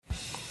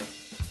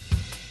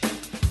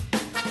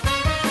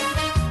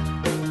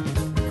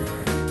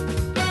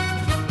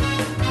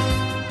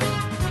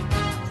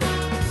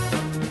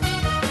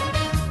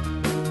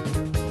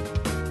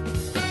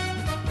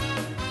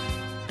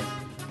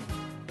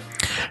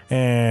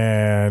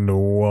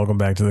And welcome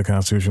back to the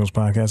Constitutionals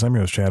Podcast. I'm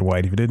your host, Chad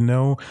White. If you didn't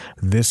know,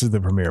 this is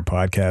the premier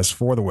podcast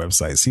for the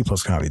website,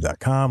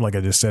 cpluscomedy.com. Like I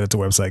just said, it's a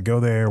website.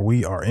 Go there.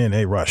 We are in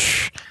a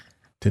rush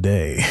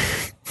today.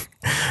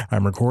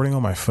 I'm recording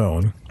on my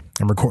phone.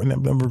 I'm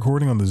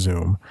recording on the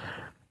Zoom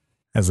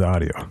as the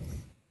audio.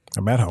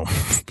 I'm at home.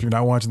 If you're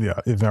not watching the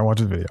video, if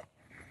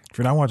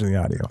you're not watching the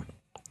audio,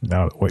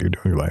 now what you're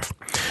doing in your life.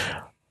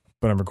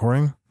 But I'm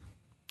recording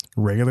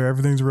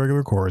everything's a regular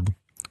record.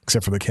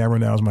 Except for the camera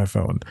now is my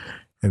phone.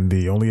 And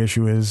the only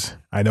issue is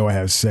I know I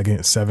have 7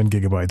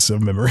 gigabytes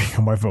of memory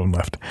on my phone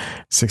left.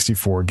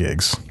 64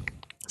 gigs.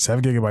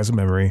 7 gigabytes of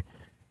memory.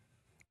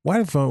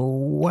 Why do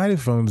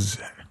phones...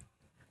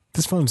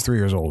 This phone's 3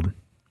 years old.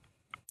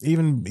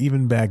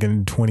 Even back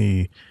in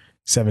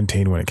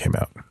 2017 when it came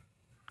out.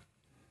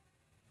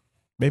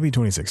 Maybe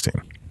 2016.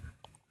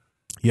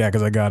 Yeah,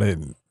 because I got it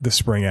the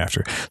spring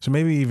after. So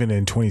maybe even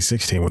in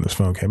 2016 when this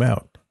phone came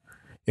out,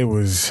 it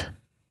was...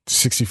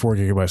 64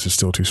 gigabytes is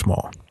still too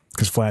small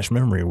because flash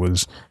memory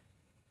was,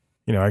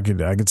 I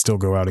could still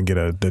go out and get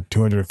the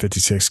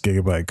 256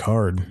 gigabyte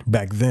card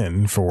back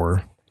then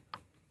for,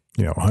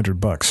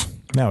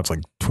 $100. Now it's like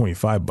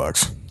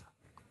 $25.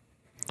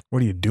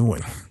 What are you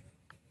doing?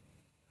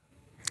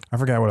 I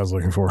forgot what I was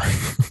looking for.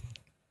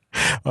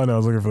 Oh no, I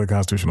was looking for the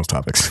constitutional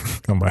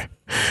topics on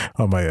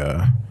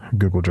my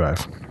Google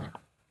Drive.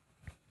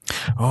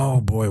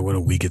 Oh boy, what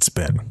a week it's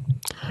been.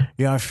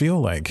 Yeah, I feel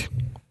like,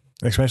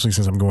 especially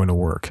since I'm going to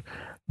work,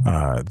 in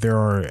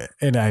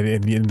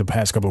the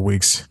past couple of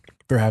weeks,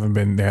 there hasn't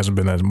been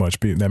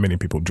that many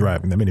people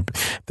driving. There haven't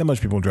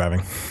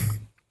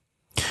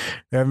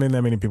been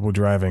that many people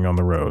driving on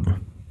the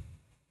road.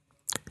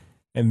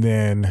 And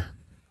then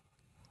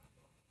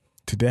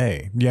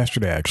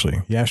yesterday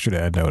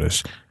I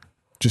noticed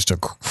just a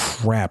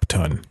crap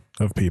ton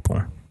of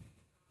people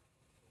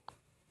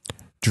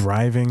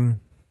driving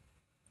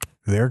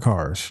their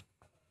cars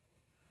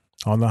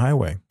on the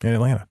highway in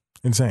Atlanta.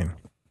 Insane.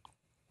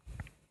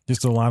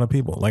 Just a lot of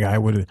people. Like I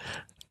would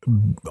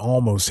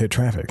almost hit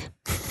traffic.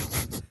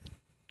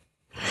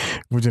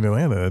 Which in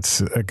Atlanta, that's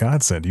a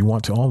godsend. You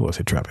want to almost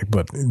hit traffic,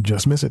 but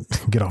just miss it.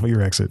 Get off of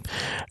your exit.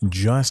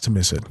 Just to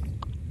miss it.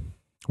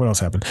 What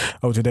else happened?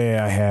 Oh, today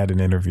I had an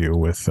interview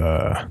with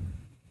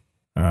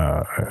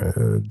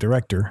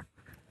director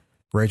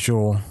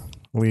Rachel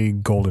Lee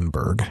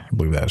Goldenberg. I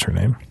believe that's her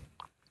name.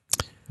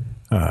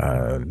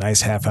 Nice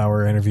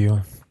half-hour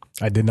interview.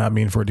 I did not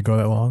mean for it to go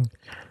that long.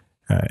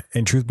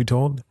 And truth be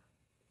told,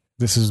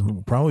 this is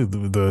probably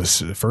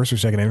the first or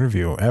second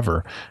interview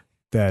ever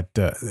that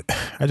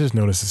I just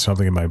noticed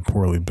something in my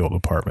poorly built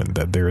apartment,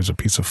 that there is a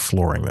piece of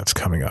flooring that's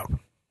coming up.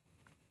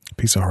 A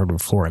piece of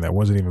hardwood flooring that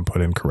wasn't even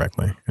put in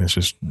correctly. And it's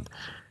just,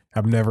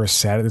 I've never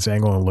sat at this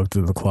angle and looked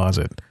at the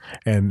closet.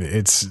 And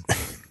it's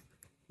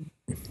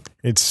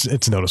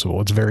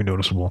noticeable. It's very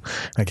noticeable.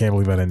 I can't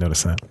believe I didn't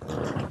notice that.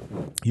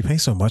 You pay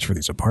so much for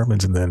these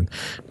apartments, and then,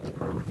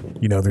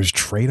 there's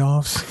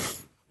trade-offs.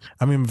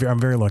 I mean, I'm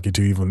very lucky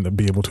to even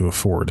be able to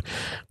afford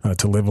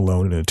to live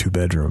alone in a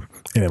 2-bedroom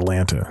in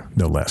Atlanta,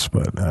 no less.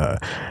 But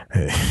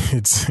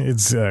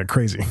it's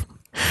crazy.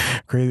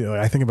 Crazy.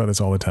 I think about this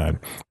all the time.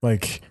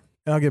 Like,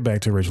 and I'll get back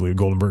to Rachel Lee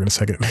Goldenberg in a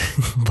second.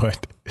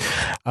 But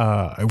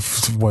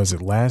was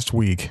it last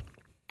week?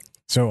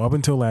 So up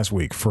until last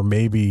week, for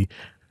maybe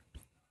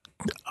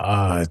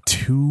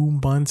 2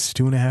 months,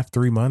 2.5,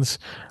 3 months,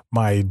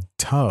 my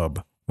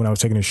tub, when I was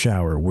taking a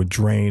shower, would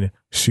drain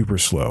super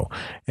slow.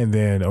 And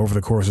then over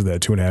the course of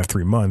that 2.5,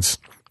 3 months,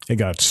 it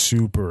got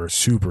super,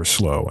 super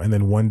slow. And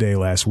then one day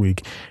last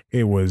week,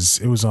 it was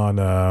on,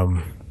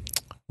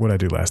 what did I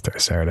do last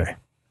Saturday?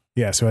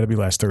 Yeah. So it had to be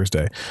last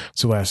Thursday.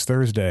 So last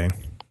Thursday,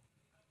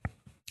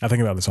 I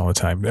think about this all the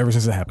time, ever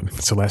since it happened.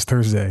 So last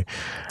Thursday,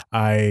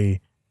 I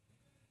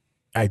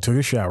took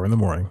a shower in the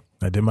morning.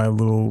 I did my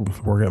little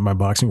workout, my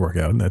boxing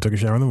workout, and I took a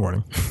shower in the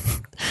morning.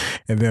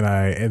 and then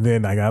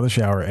I got out of the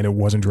shower, and it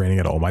wasn't draining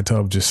at all. My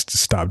tub just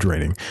stopped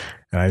draining.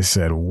 And I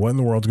said, what in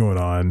the world's going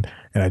on?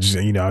 And I just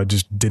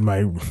did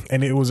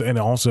and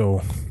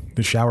also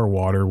the shower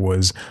water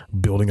was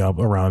building up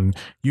around,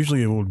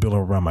 usually it would build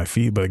up around my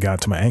feet, but it got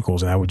to my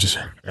ankles, and I was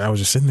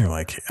just sitting there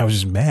like, I was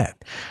just mad.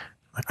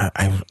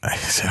 I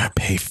said, I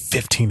pay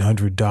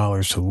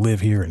 $1,500 to live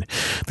here, and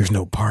there's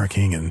no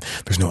parking, and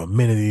there's no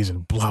amenities,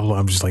 and blah, blah.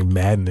 I'm just like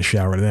mad in the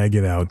shower. And then I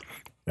get out,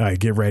 I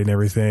get ready and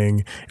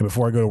everything. And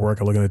before I go to work,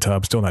 I look in the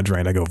tub, still not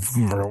drained. I go,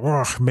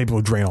 maybe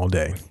it'll drain all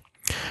day.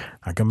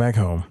 I come back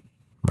home.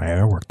 I had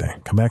a work day.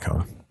 Come back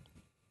home.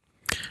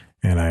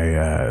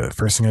 And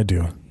first thing I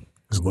do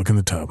is look in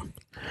the tub.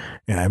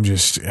 And I'm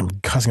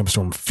cussing up a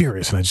storm. I'm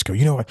furious. And I just go,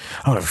 you know what?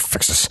 I'm going to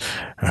fix this.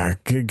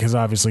 Because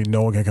obviously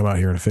no one can come out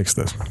here and fix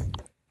this.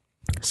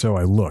 So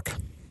I look.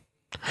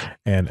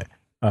 And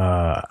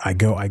I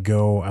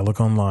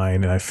look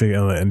online, and I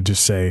figure, and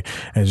just say,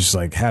 and just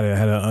like how to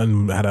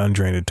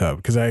undrain a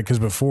tub. Cause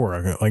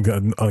before, like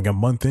a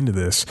month into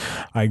this,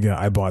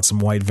 I bought some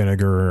white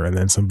vinegar and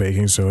then some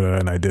baking soda,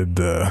 and I did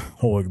the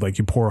whole, like,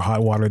 you pour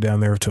hot water down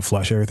there to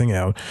flush everything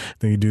out.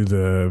 Then you do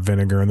the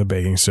vinegar and the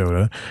baking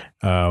soda.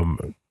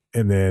 And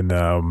then,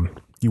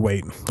 you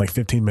wait like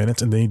 15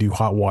 minutes and then you do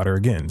hot water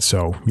again.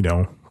 So,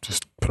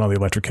 just put on the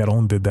electric kettle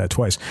and did that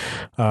twice.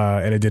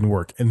 And it didn't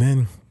work. And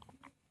then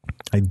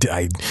I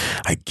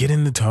get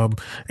in the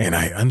tub and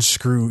I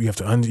unscrew. You have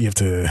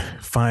to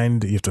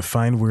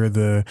find where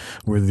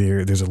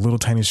there's a little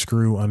tiny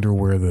screw under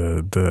where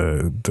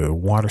the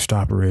water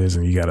stopper is,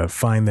 and you got to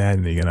find that,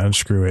 and you got to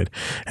unscrew it,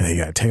 and then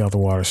you got to take out the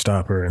water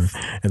stopper,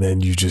 and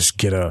then you just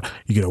get a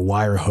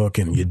wire hook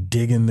and you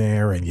dig in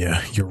there and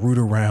you root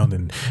around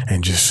and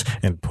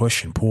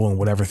push and pull and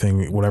whatever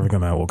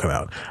come out will come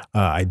out.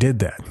 I did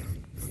that.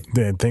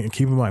 Then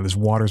keep in mind, this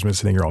water's been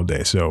sitting here all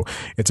day, so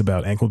it's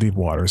about ankle deep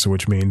water. So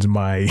which means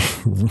my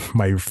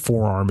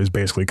forearm is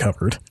basically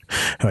covered,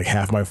 like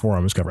half my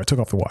forearm is covered. I took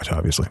off the watch,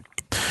 obviously.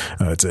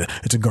 It's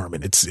a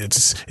Garmin.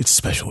 It's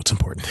special. It's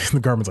important. The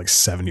Garmin's like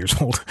 7 years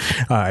old.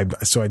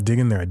 So I dig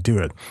in there, I do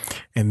it,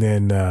 and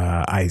then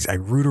I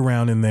root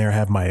around in there.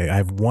 I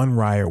have one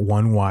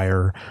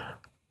wire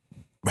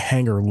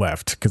hanger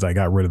left because I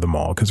got rid of them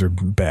all because they're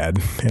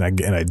bad, and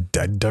I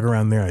dug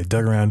around there. I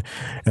dug around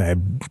and I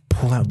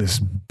pull out this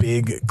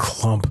big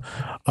clump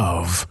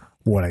of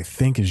what I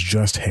think is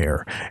just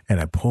hair, and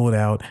I pull it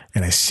out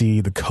and I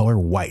see the color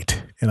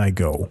white, and I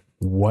go,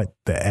 what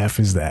the F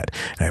is that?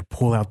 And I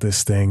pull out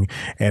this thing,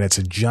 and it's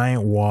a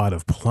giant wad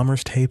of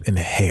plumber's tape and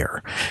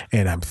hair,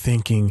 and I'm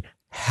thinking,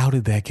 how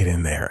did that get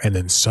in there? And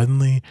then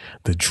suddenly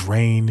the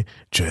drain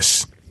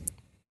just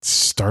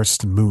starts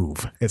to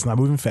move. It's not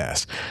moving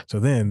fast.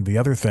 So then the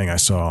other thing I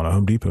saw on a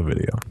Home Depot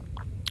video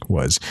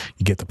was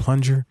you get the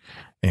plunger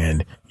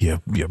and you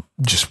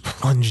just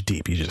plunge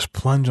deep. You just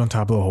plunge on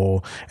top of the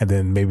hole, and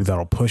then maybe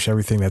that'll push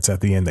everything that's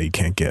at the end that you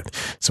can't get.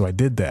 So I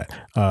did that.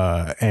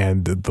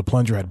 And the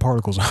plunger had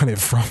particles on it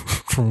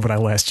from when I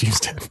last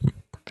used it.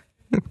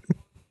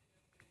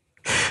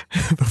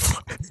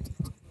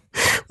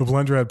 The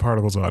plunger had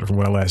particles on it from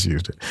when I last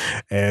used it.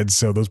 And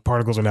so those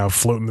particles are now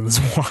floating in this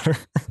water.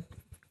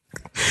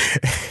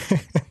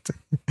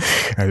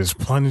 I just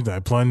plunged,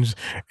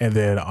 and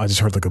then I just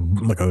heard it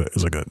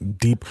was like a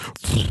deep,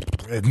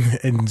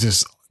 and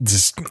just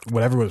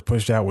whatever was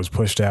pushed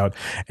out,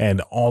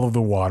 and all of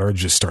the water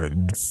just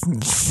started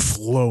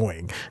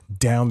flowing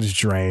down this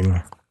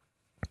drain.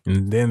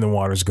 And then the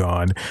water's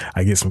gone.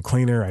 I get some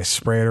cleaner. I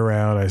spray it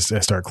around. I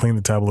start cleaning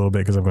the tub a little bit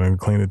because I'm going to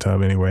clean the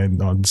tub anyway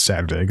on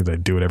Saturday because I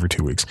do it every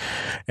 2 weeks.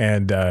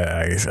 And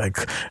I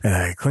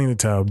clean the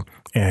tub,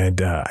 and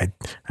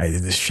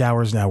the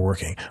shower's now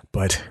working,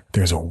 but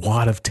there's a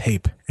wad of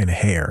tape and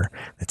hair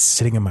that's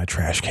sitting in my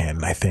trash can.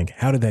 And I think,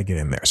 how did that get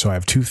in there? So I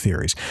have two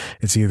theories.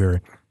 It's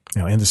either,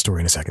 I'll end the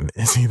story in a second.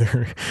 It's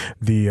either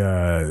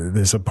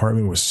this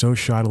apartment was so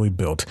shoddily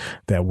built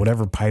that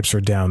whatever pipes are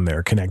down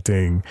there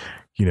connecting,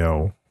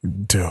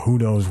 to who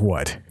knows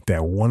what,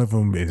 that one of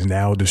them is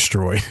now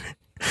destroyed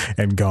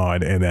and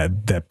gone, and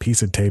that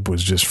piece of tape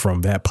was just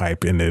from that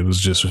pipe, and it was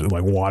just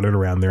like watered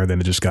around there, then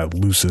it just got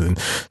loose and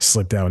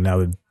slipped out, and now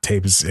the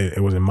tape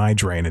it was in my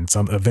drain, and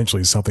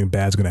eventually something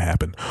bad's going to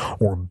happen.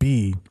 Or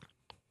B,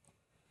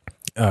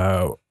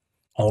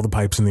 all the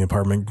pipes in the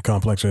apartment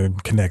complex are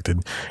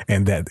connected,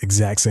 and that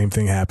exact same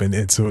thing happened,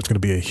 and so it's going to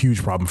be a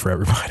huge problem for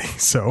everybody.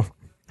 So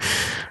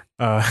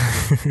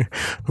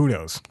who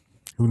knows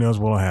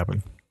what'll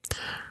happen.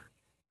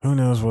 I'm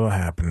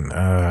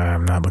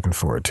not looking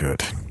forward to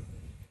it.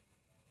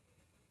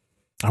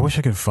 I wish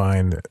I could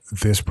find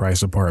this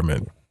price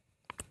apartment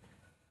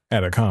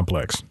at a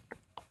complex.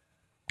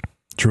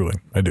 Truly,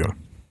 I do.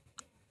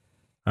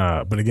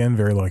 But again,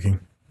 very lucky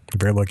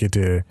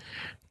to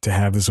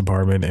have this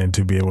apartment and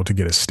to be able to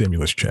get a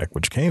stimulus check,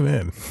 which came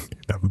in.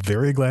 I'm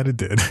very glad it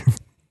did.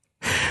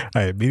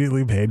 I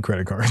immediately paid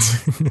credit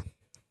cards.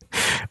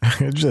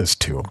 Just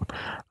two of them.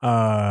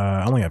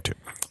 I only have two.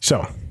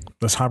 So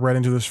let's hop right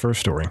into this first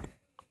story.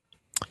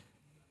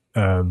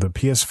 The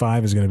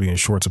PS5 is going to be in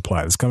short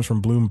supply. This comes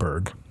from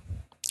Bloomberg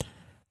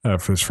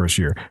for this first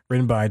year.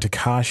 Written by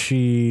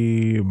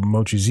Takashi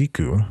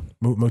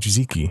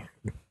Mochizuki.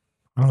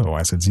 I don't know why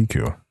I said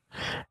Ziku.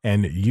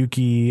 And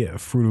Yuki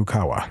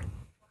Furukawa.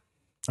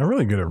 I'm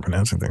really good at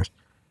pronouncing things.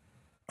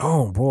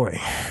 Oh, boy.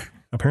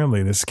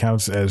 Apparently, this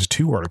counts as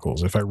two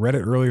articles. If I read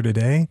it earlier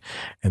today,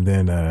 and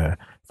then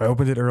if I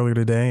opened it earlier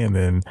today, and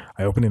then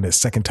I opened it a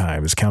second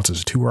time, this counts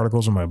as two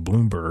articles on my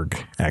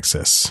Bloomberg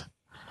access.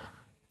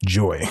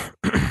 Joy.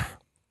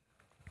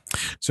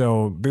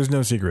 So there's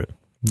no secret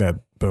that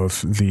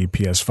both the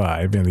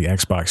PS5 and the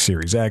Xbox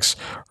Series X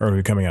are going to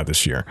be coming out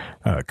this year.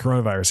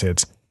 Coronavirus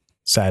hits.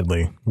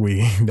 Sadly,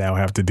 we now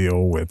have to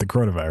deal with the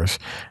coronavirus.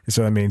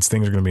 So that means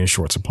things are going to be in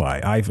short supply.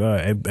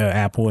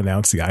 Apple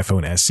announced the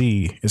iPhone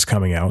SE is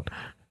coming out,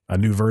 a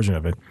new version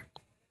of it.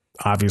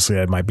 Obviously,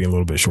 that might be a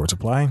little bit short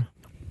supply,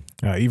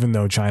 even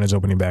though China's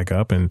opening back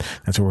up, and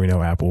that's where we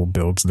know Apple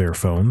builds their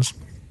phones.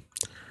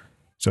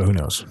 So who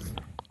knows?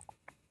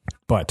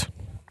 But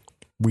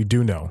we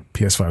do know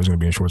PS5 is going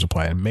to be in short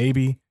supply, and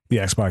maybe the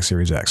Xbox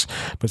Series X.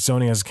 But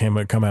Sony has come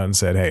out and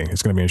said, hey,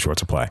 it's going to be in short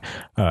supply.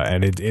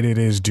 And it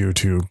is due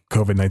to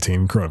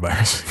COVID-19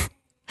 coronavirus.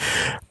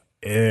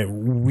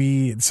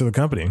 The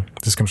company,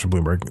 this comes from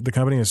Bloomberg, the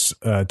company has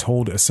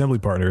told assembly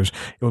partners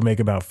it will make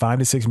about 5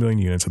 to 6 million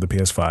units of the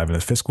PS5 in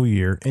the fiscal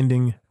year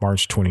ending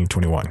March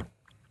 2021.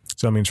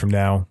 So that means from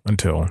now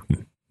until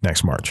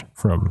next March,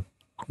 from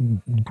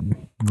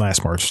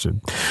last March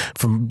to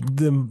from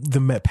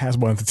the past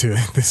month to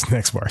this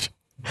next March.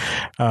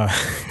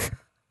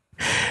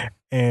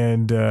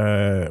 And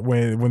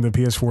when the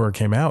PS4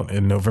 came out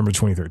in November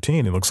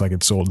 2013, it looks like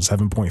it sold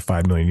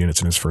 7.5 million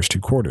units in its first 2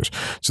 quarters.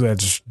 So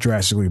that's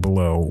drastically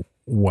below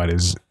what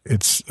it's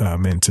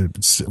meant to,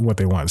 what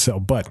they want to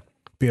sell. But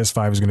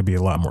PS5 is going to be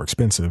a lot more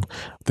expensive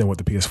than what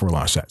the PS4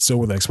 launched at. So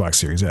with Xbox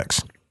Series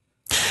X.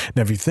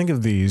 Now, if you think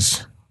of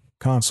these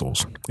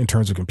consoles in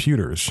terms of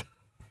computers,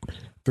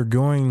 they're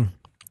going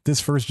this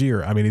first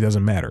year. I mean, it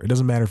doesn't matter. It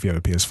doesn't matter if you have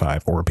a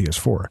PS5 or a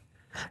PS4.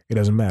 It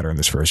doesn't matter in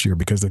this first year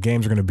because the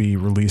games are going to be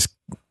released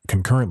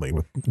concurrently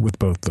with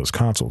both those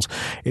consoles.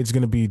 It's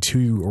going to be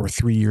 2 or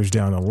 3 years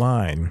down the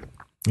line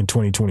in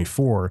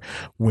 2024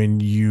 when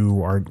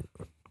you are,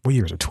 what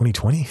year is it?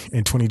 2020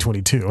 and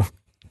 2022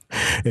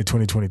 in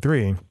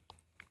 2023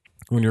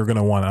 when you're going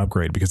to want to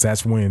upgrade because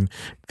that's when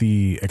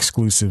the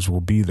exclusives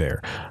will be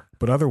there.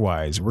 But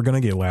otherwise, we're going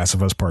to get Last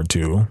of Us Part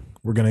 2.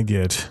 We're going to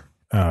get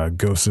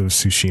Ghost of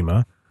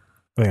Tsushima. I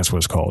think that's what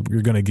it's called.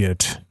 You're going to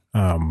get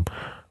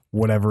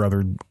whatever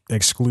other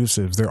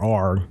exclusives there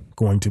are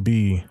going to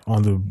be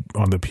on the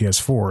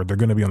PS4, they're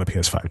going to be on the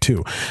PS5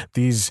 too.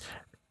 These,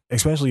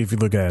 especially if you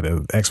look at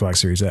Xbox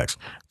Series X,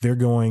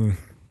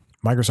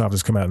 Microsoft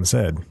has come out and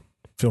said,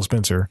 Phil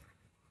Spencer,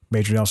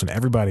 Major Nelson,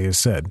 everybody has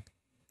said,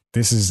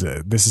 this is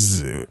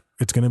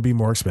it's going to be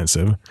more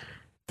expensive.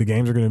 The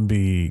games are going to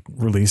be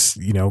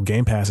released.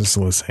 Game Pass is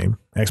still the same.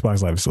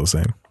 Xbox Live is still the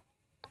same.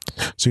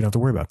 So you don't have to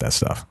worry about that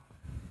stuff.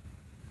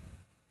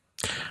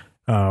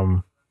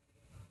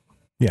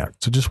 Yeah,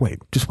 so just wait.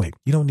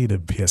 You don't need a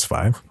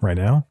PS5 right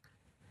now.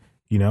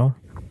 I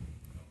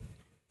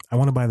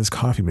want to buy this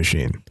coffee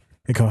machine.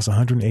 It costs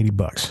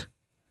 $180.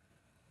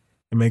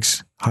 It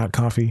makes hot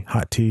coffee,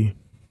 hot tea,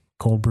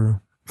 cold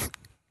brew.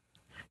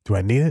 Do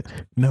I need it?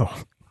 No.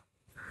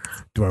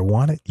 Do I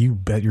want it? You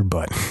bet your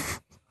butt.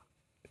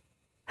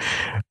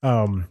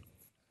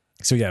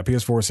 So yeah,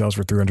 PS4 sells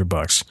for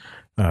 $300.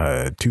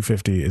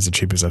 $250 is the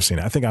cheapest I've seen.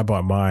 I think I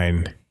bought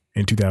mine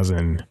in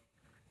 2000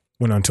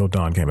 when Until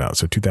Dawn came out.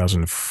 So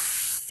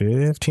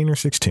 2015 or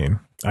 16.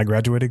 I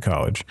graduated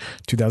college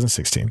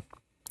 2016.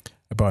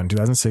 I bought in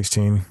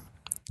 2016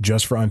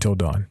 just for Until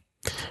Dawn.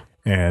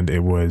 And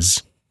it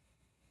was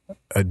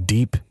a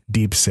deep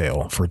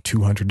sale for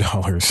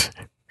 $200.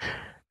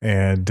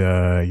 And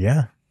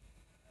yeah.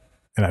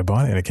 And I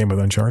bought it and it came with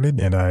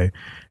Uncharted and I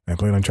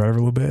played Uncharted for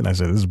a little bit and I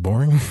said, this is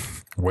boring.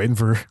 Waiting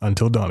for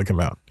Until Dawn to come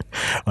out.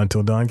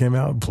 Until Dawn came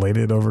out, played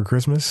it over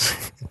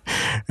Christmas,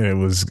 and it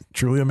was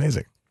truly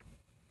amazing.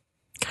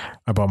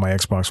 I bought my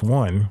Xbox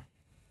One.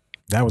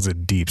 That was a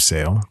deep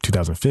sale,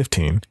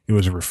 2015. It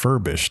was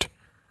refurbished,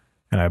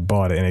 and I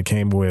bought it, and it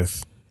came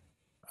with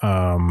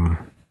an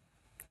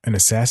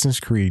Assassin's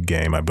Creed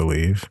game, I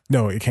believe.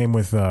 No, it came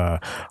with,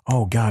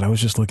 oh, God, I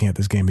was just looking at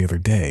this game the other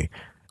day.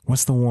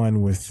 What's the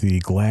one with the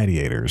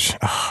gladiators?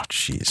 Oh,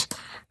 jeez.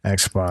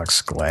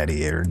 Xbox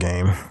Gladiator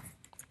game.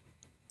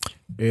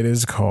 It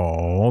is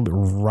called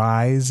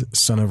Rise,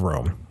 Son of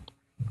Rome.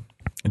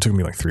 It took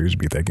me like 3 years to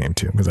beat that game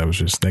too, because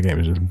that game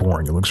is just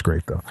boring. It looks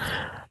great though.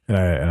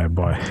 And I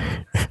bought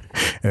it.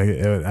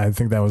 I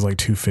think that was like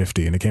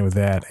 $250, and it came with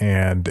that,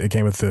 and it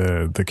came with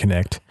the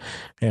Kinect,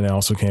 and it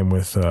also came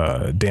with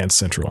Dance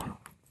Central.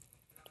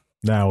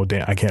 Now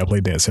I can't play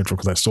Dance Central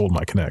because I sold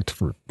my Kinect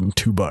for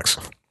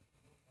 $2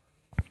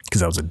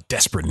 because I was in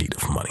desperate need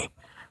of money.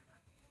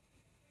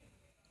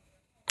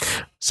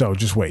 So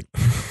just wait.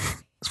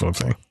 That's what I'm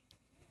saying.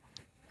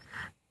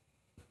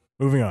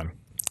 Moving on.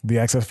 The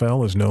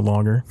XFL is no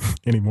longer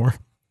anymore.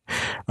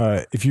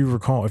 If you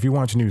recall, if you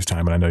watch News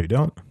Time, and I know you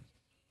don't,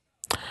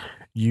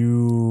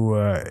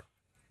 you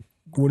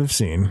would have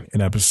seen an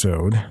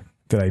episode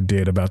that I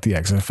did about the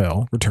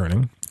XFL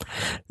returning.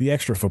 The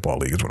Extra Football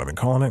League is what I've been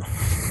calling it.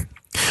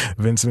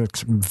 Vince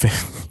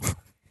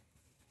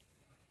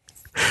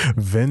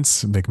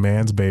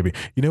McMahon's baby.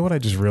 You know what I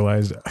just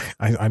realized?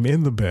 I'm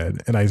in the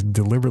bed, and I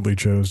deliberately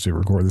chose to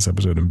record this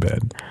episode in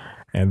bed.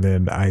 And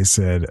then I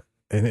said,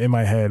 in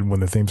my head, when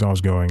the theme song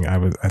was going,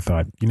 I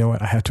thought, you know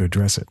what? I have to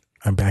address it.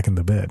 I'm back in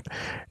the bed.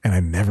 And I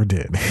never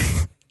did.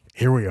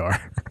 Here we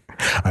are.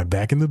 I'm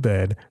back in the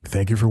bed.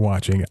 Thank you for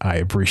watching. I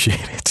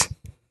appreciate it.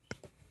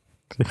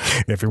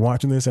 If you're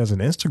watching this as an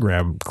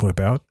Instagram clip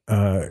out,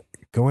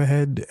 go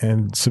ahead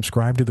and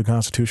subscribe to the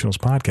Constitutionals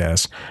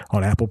podcast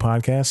on Apple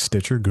Podcasts,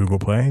 Stitcher, Google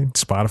Play,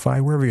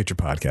 Spotify, wherever you get your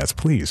podcasts,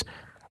 please.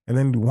 And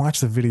then watch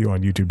the video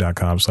on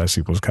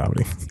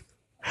youtube.com/comedy.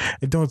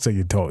 And don't say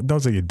you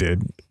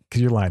did,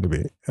 because you're lying to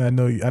me. I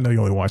know you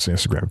only watch the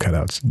Instagram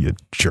cutouts, you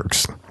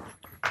jerks.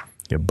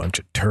 You bunch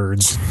of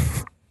turds.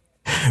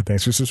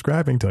 Thanks for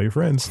subscribing. Tell your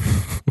friends.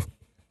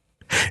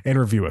 And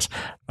review us.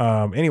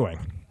 Anyway,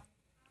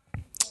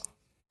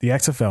 the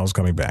XFL is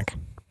coming back.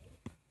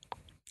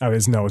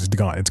 It's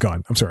gone. It's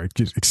gone. I'm sorry.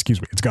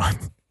 Excuse me. It's gone.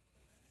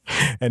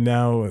 And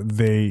now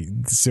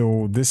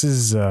so this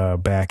is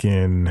back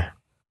in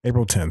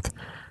April 10th.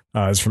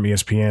 It's from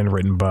ESPN,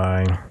 written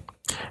by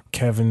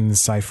Kevin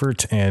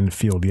Seifert and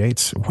Field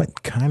Yates.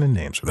 What kind of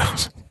names are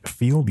those?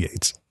 Field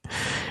Yates.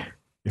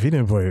 If he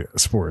didn't play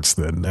sports,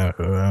 then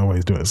what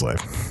he's doing in his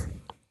life.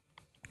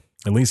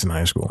 At least in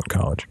high school and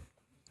college.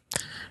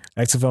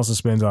 XFL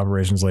suspends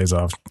operations, lays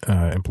off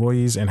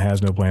employees, and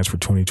has no plans for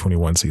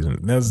 2021 season.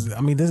 This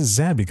is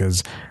sad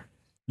because,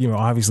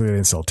 obviously they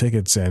didn't sell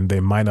tickets and they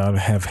might not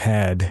have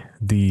had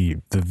the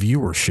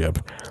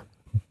viewership.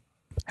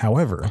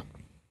 However,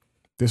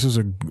 this is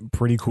a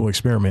pretty cool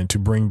experiment to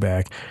bring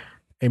back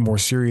a more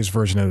serious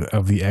version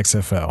of the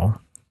XFL.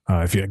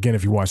 If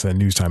you watch that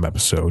News Time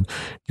episode,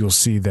 you'll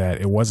see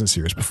that it wasn't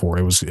serious before.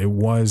 It was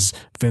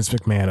Vince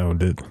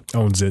McMahon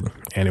owns it,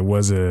 and it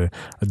was a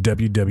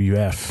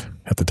WWF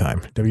at the time,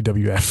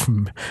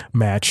 WWF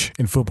match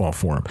in football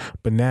form.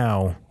 But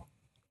now,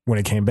 when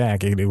it came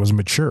back, it was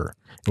mature.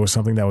 It was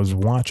something that was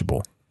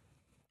watchable.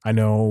 I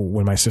know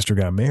when my sister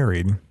got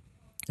married,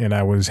 and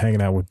I was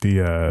hanging out with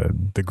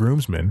the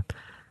groomsmen,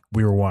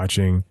 we were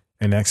watching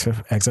an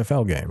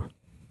XFL game.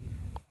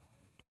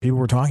 People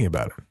were talking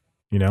about it.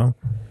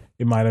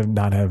 It might have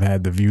not have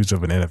had the views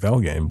of an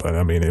NFL game, but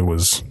it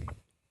was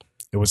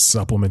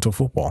supplemental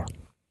football.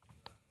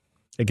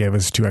 It gave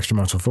us 2 extra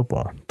months of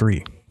football.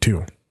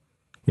 2.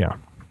 Yeah.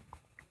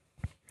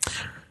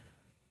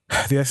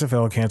 The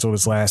XFL canceled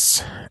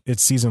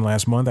its season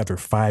last month after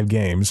 5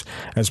 games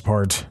as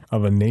part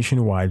of a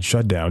nationwide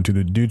shutdown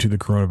due to the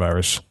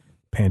coronavirus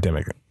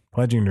pandemic,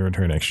 pledging to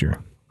return next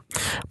year.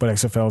 But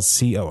XFL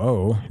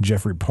COO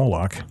Jeffrey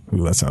Pollock,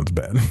 ooh, that sounds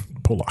bad,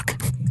 Pollock,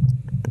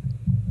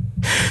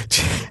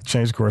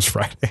 changed course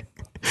Friday,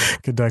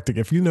 conducting,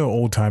 if you know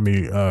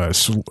old-timey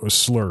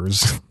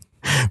slurs,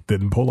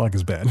 then Pollock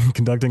is bad,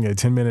 conducting a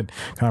 10-minute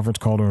conference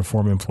call to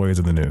inform employees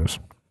of the news.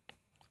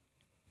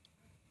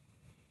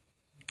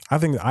 I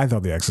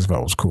thought the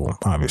XFL was cool,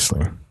 obviously.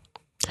 And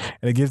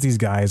it gives these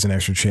guys an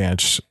extra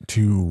chance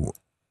to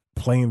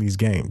play in these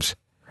games.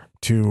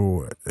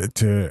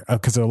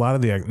 Because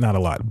not a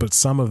lot, but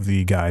some of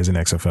the guys in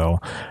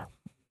XFL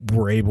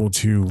were able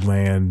to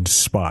land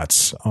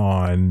spots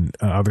on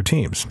other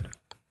teams.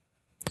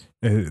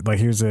 Like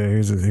here's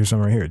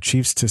some right here.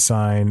 Chiefs to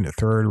sign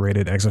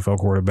 3rd-rated XFL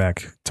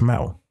quarterback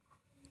Tamau.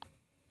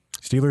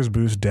 Steelers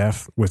boost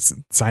depth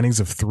with signings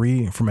of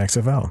 3 from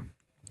XFL.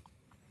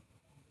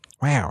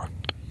 Wow.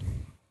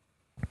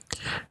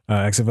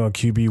 XFL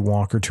QB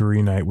Walker to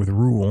reunite with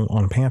Rule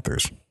on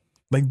Panthers.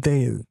 Like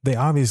they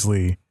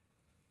obviously.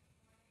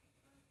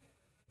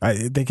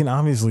 They can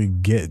obviously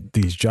get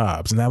these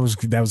jobs, and that was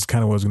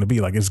kind of what it was going to be.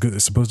 Like it's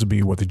supposed to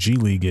be what the G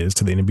League is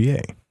to the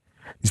NBA.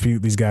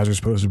 These guys are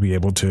supposed to be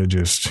able to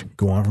just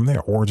go on from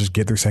there, or just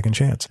get their second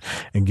chance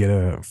and get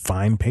a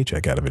fine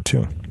paycheck out of it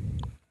too.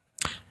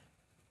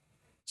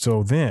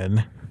 So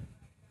then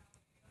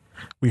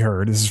we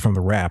heard, this is from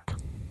the Wrap,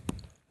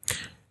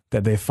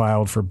 that they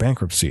filed for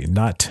bankruptcy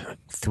not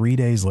 3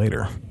 days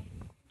later.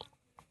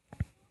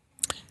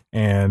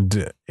 And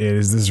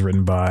this is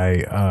written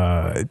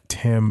by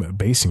Tim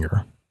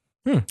Basinger.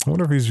 I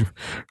wonder if he's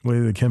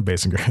related to Kim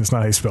Basinger. It's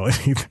not how you spell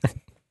it either.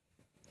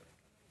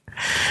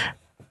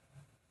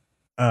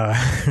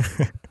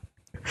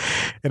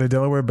 In a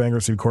Delaware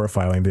bankruptcy court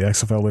filing, the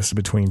XFL listed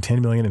between $10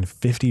 million and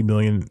 $50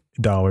 million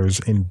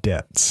in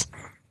debts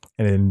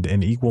and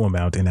an equal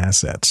amount in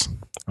assets.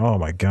 Oh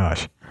my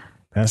gosh.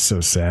 That's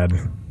so sad.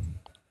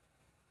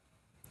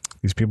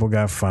 These people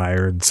got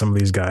fired. Some of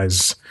these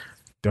guys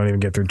don't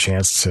even get their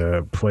chance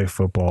to play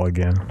football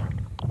again.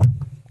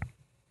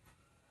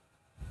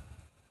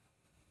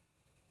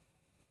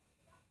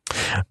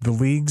 The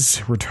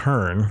league's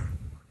return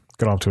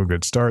got off to a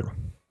good start.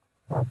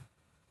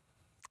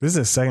 This is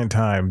the second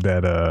time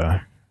that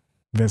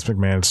Vince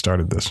McMahon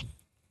started this.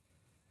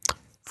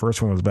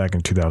 First one was back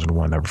in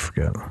 2001, never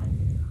forget.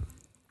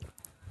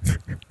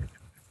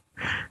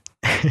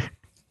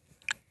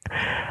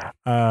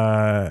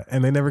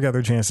 And they never got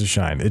their chance to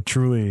shine. It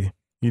truly...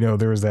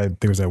 there was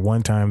that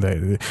one time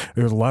that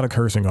there was a lot of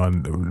cursing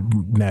on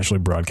nationally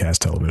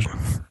broadcast television.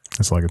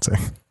 That's all I could say.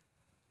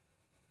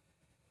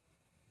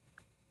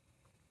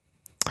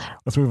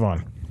 Let's move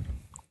on.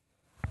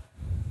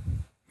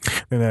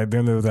 Then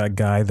there was that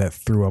guy that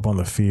threw up on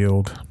the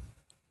field.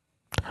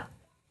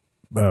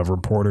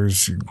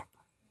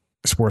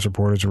 Sports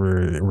reporters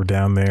were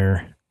down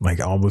there, like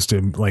almost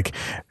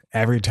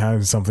every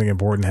time something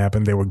important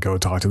happened, they would go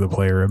talk to the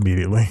player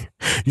immediately.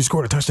 You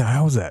scored a touchdown.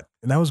 How was that?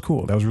 And that was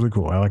cool. That was really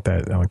cool. I like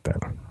that.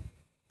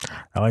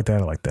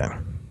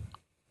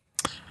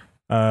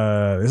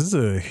 This is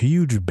a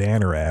huge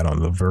banner ad on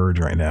The Verge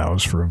right now.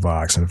 It's for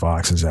Vox, and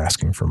Vox is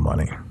asking for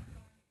money.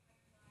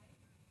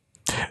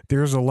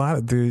 There's a lot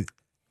of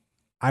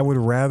I would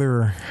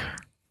rather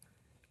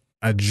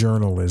a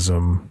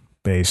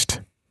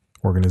journalism-based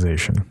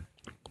organization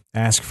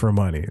ask for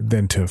money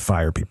than to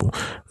fire people.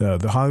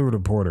 The Hollywood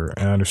Reporter,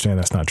 and I understand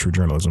that's not true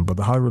journalism, but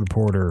the Hollywood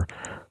Reporter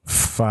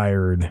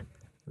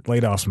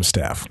laid off some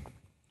staff.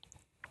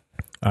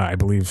 I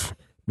believe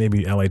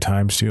maybe LA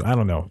Times too. I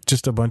don't know.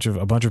 Just a bunch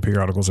of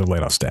periodicals have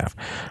laid off staff.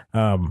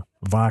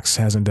 Vox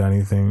hasn't done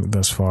anything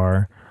thus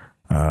far.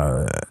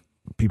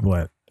 People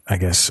at, I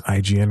guess,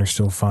 IGN are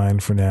still fine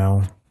for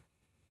now.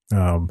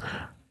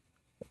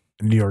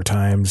 New York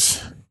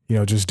Times,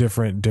 just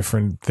different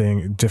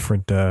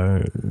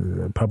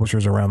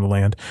publishers around the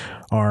land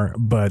are,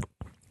 but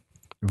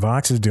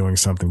Vox is doing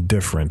something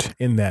different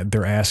in that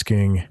they're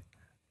asking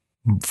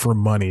for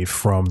money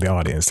from the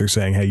audience. They're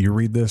saying, hey, you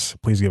read this,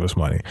 please give us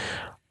money.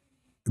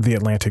 The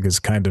Atlantic is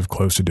kind of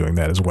close to doing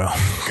that as well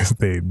because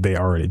they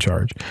already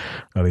charge.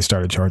 They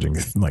started charging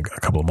like a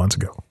couple of months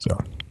ago. So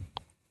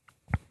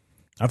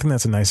I think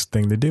that's a nice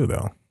thing to do,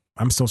 though.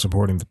 I'm still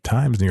supporting the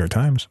Times, New York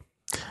Times.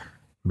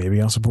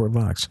 Maybe I'll support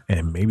Vox,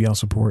 and maybe I'll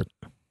support.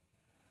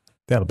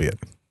 That'll be it.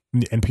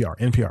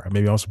 NPR.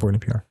 Maybe I'll support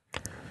NPR.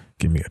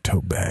 Give me a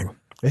tote bag.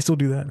 They still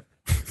do that.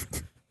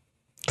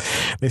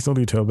 They still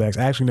do tote bags.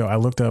 Actually, no, I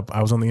looked up.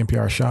 I was on the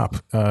NPR shop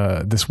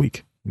this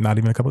week, not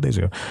even a couple of days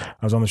ago.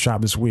 I was on the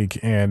shop this week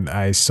and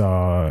I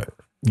saw,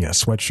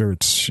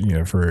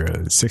 sweatshirts, for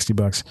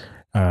 $60.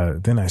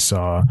 Then I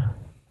saw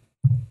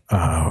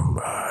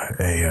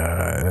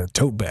a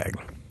tote bag,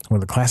 one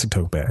of the classic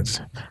tote bags,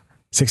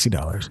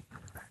 $60.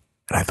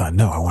 And I thought,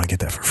 no, I want to get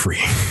that for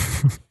free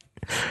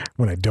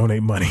when I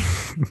donate money.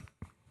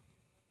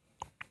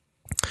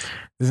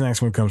 This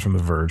next one comes from The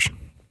Verge,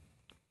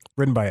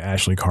 written by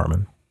Ashley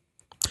Carman.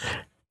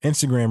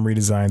 Instagram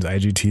redesigns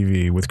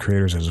IGTV with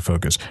creators as a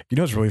focus. You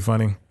know what's really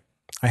funny?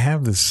 I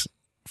have this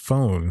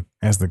phone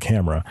as the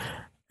camera,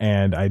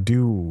 and I've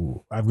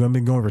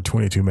been going for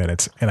 22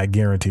 minutes, and I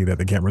guarantee that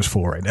the camera's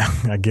full right now.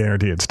 I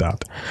guarantee it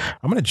stopped.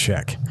 I'm going to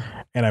check,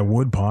 and I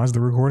would pause the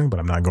recording, but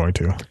I'm not going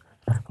to.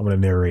 I'm going to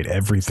narrate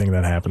everything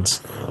that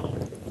happens.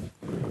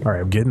 All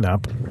right, I'm getting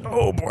up.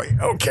 Oh, boy.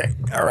 Okay.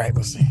 All right,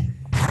 let's see.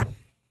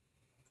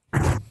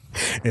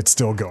 It's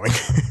still going.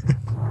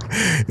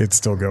 It's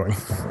still going.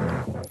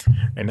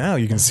 And now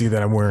you can see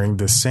that I'm wearing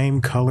the same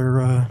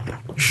color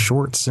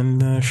shorts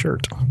and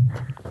shirt.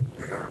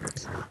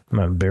 I'm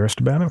not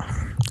embarrassed about it.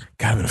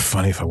 God, it'd been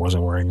funny if I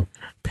wasn't wearing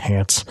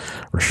pants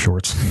or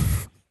shorts.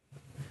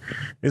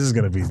 This is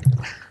going to be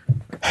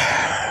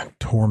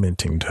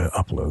tormenting to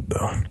upload,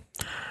 though.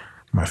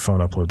 My phone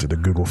upload to the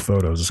Google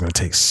Photos is going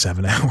to take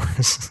 7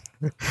 hours.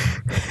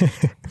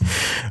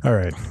 All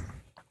right.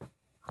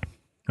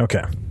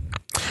 Okay.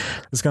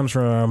 This comes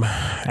from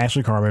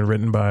Ashley Carman,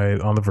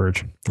 on The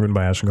Verge, written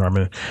by Ashley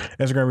Carman.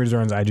 Instagram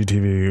redesigns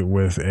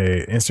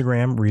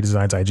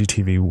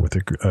IGTV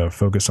with a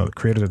focus on the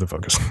creators of the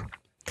focus.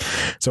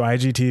 So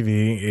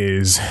IGTV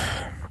is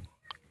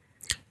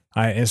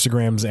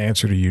Instagram's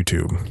answer to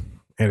YouTube,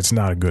 and it's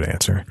not a good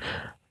answer.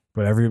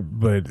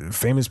 But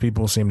famous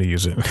people seem to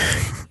use it,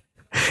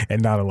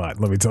 and not a lot.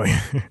 Let me tell you,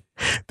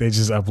 they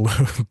just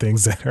upload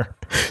things that are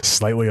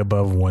slightly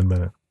above 1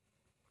 minute.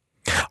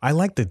 I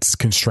like the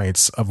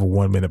constraints of a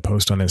 1 minute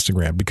post on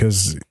Instagram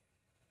because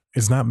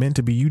it's not meant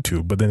to be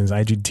YouTube, but then his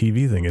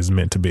IGTV thing is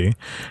meant to be.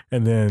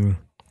 And then,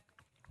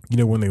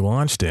 when they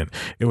launched it,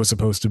 it was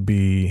supposed to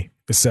be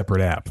a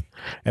separate app.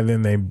 And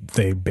then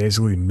they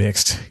basically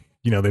mixed,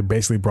 they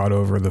basically brought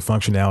over the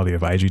functionality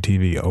of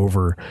IGTV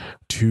over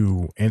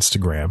to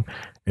Instagram.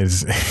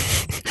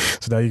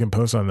 So now you can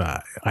post on the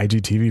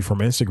IGTV from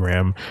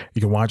Instagram.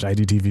 You can watch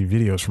IGTV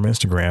videos from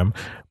Instagram,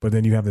 but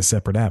then you have the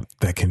separate app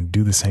that can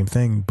do the same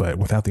thing, but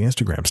without the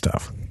Instagram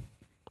stuff.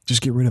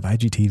 Just get rid of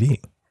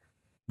IGTV.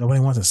 Nobody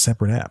wants a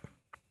separate app.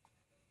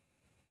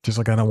 Just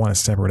like I don't want a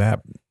separate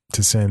app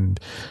to send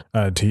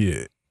to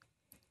you.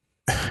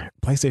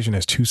 PlayStation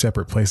has 2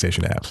 separate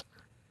PlayStation apps,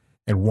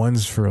 and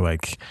one's for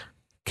like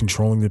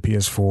controlling the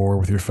PS4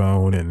 with your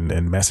phone and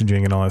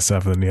messaging and all that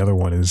stuff, and then the other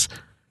one is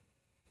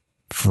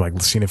for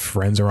like seeing if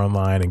friends are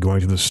online and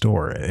going to the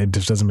store. It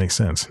just doesn't make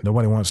sense.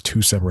 Nobody wants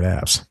 2 separate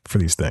apps for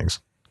these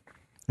things.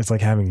 It's like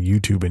having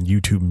YouTube and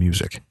YouTube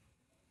Music.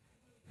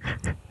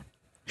 I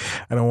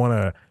don't want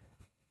to.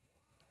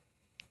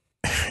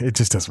 It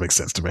just doesn't make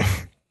sense to me.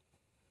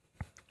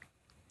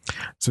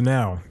 So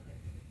now,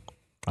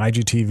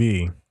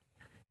 IGTV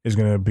is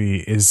going to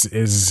be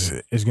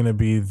going to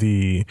be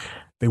the.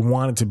 They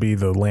want it to be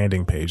the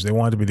landing page. They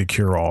want it to be the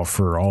cure-all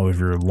for all of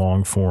your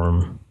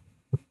long-form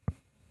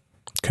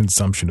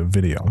consumption of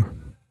video.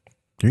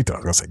 You thought I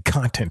was going to say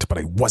content, but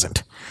I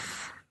wasn't.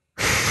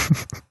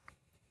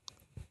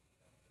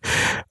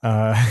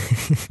 Yeah,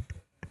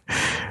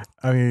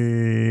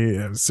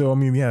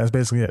 that's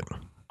basically it.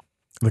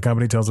 The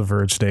company tells The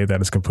Verge today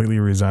that it's completely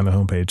redesigned the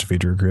homepage to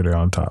feature a creator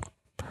on top,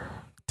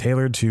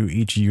 tailored to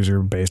each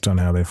user based on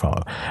how they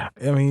follow.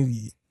 I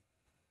mean,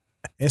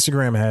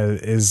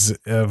 Instagram is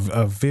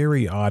a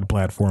very odd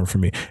platform for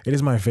me. It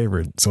is my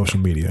favorite social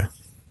media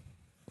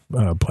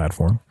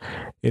platform.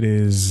 It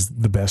is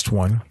the best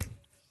one.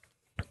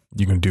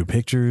 You can do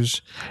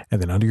pictures,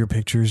 and then under your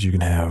pictures, you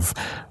can have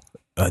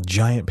a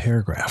giant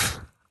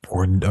paragraph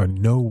or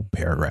no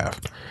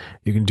paragraph.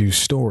 You can do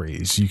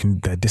stories. You can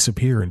that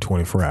disappear in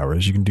 24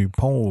 hours. You can do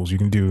polls. You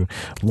can do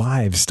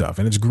live stuff,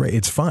 and it's great.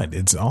 It's fun.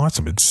 It's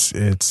awesome.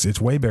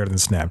 It's way better than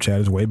Snapchat.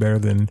 It's way better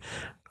than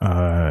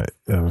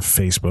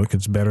Facebook.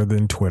 It's better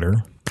than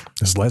Twitter.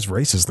 It's less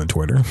racist than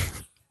Twitter.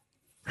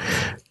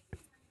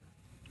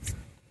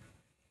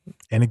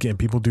 And again,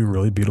 people do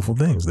really beautiful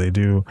things. They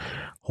do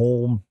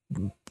whole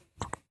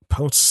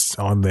posts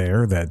on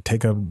there that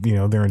take up,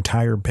 their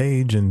entire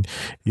page, and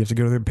you have to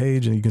go to their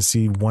page and you can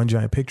see one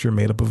giant picture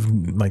made up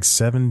of like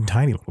 7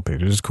 tiny little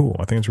pictures. It's cool.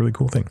 I think it's a really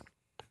cool thing.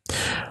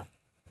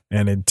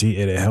 And it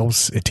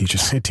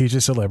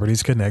teaches celebrities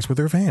to connect with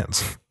their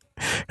fans.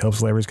 Helps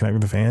celebrities connect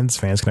with the fans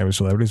connect with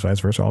celebrities, vice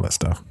versa, all that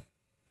stuff.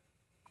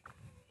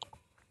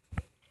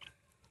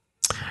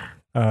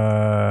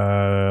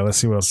 Let's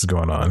see what else is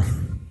going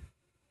on.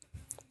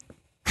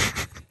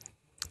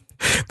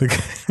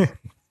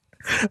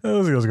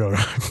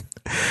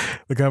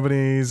 The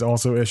company is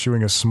also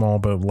issuing a small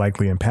but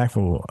likely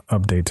impactful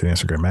update to the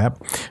Instagram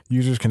app.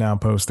 Users can now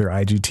post their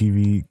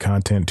IGTV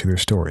content to their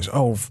stories.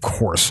 Oh, of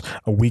course,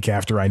 a week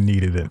after I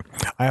needed it.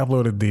 I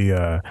uploaded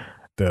the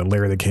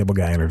Larry the Cable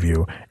Guy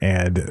interview,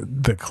 and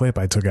the clip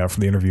I took out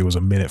from the interview was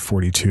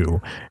 1:42,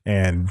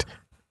 and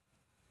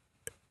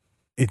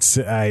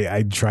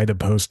I tried to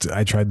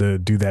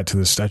do that to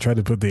this. I tried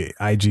to put the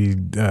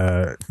IG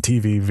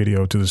TV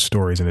video to the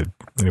stories, and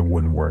it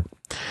wouldn't work.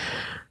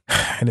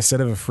 And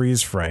instead of a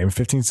freeze frame,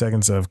 15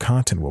 seconds of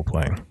content will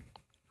play.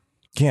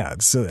 Yeah,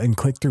 and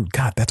click through.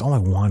 God, that's all I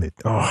wanted.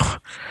 Oh,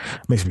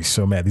 makes me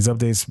so mad. These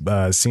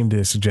updates seem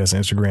to suggest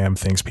Instagram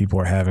thinks people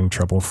are having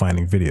trouble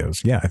finding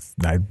videos. Yeah,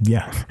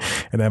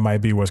 and that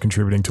might be what's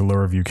contributing to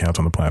lower view counts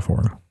on the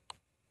platform.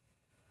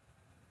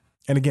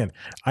 And again,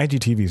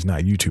 IGTV is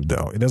not YouTube,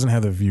 though. It doesn't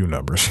have the view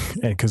numbers,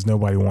 because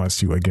nobody wants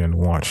to, again,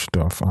 watch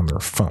stuff on their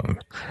phone.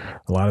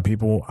 A lot of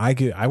people,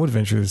 I would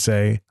venture to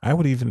say, I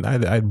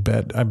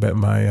bet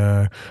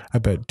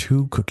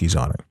 2 cookies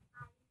on it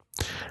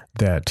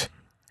that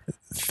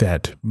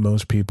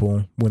most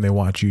people, when they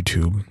watch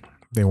YouTube,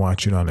 they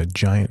watch it on a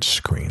giant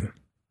screen.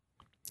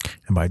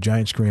 And by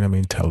giant screen, I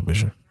mean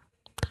television.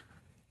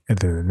 And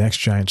then the next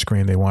giant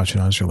screen, they watch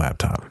it on their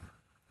laptop.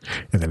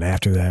 And then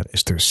after that,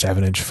 it's their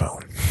 7-inch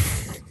phone.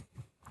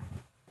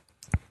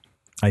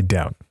 I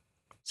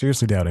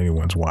seriously doubt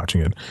anyone's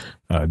watching it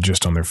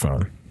just on their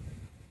phone.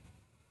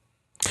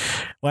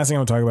 Last thing I'm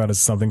going to talk about is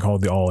something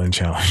called the All-In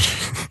Challenge.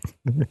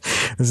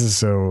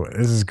 This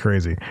is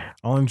crazy.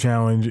 All-In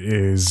Challenge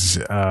is,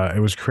 it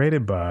was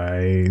created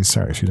by,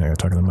 sorry, excuse me, I got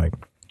to talk to the mic.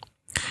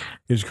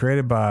 It was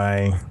created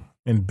by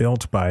and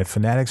built by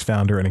Fanatics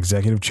founder and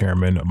executive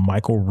chairman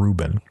Michael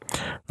Rubin,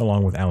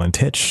 along with Alan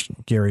Titch,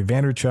 Gary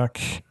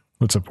Vaynerchuk,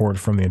 with support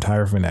from the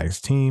entire Fanatics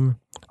team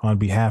on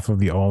behalf of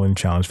the All-In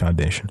Challenge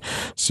Foundation.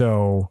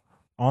 So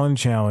All-In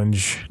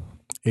Challenge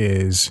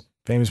is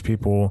famous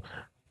people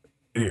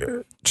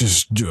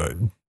just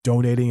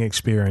donating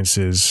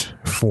experiences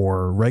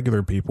for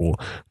regular people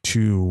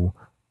to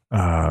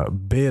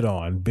bid,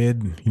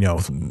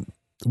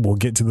 we'll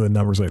get to the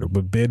numbers later,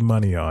 but bid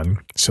money on,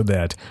 so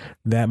that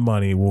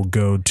money will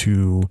go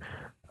to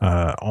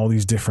all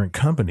these different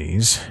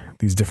companies,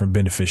 these different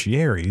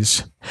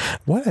beneficiaries.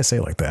 Why did I say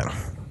it like that?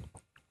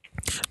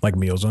 Like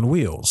Meals on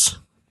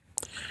Wheels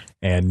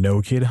and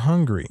No Kid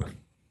Hungry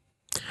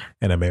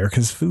and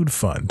America's Food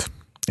Fund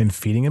and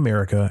Feeding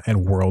America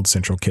and World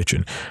Central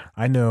Kitchen.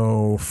 I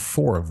know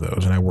 4 of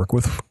those, and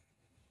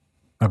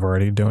I've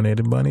already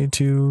donated money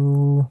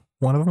to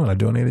one of them, and I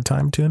donated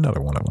time to another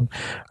one of them.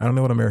 I don't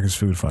know what America's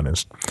Food Fund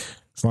is.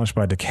 It's launched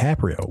by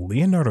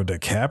Leonardo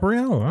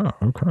DiCaprio? Wow,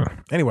 okay.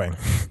 Anyway,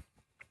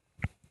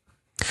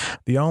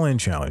 the All-In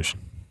Challenge.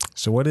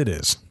 So what it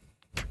is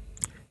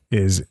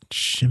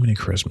Jiminy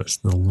Christmas,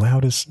 the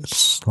loudest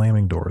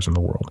slamming doors in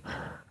the world.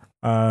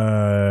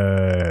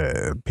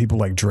 People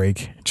like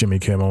Drake, Jimmy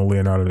Kimmel,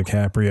 Leonardo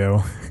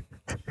DiCaprio,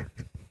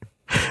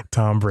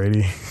 Tom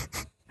Brady,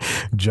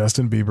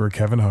 Justin Bieber,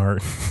 Kevin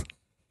Hart.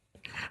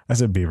 I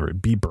said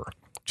Bieber,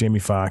 Jamie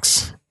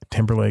Foxx,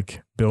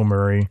 Timberlake, Bill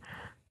Murray,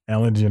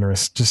 Ellen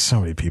DeGeneres, just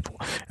so many people.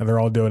 And they're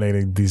all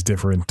donating these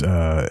different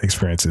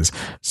experiences.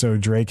 So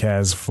Drake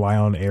has Fly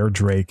on Air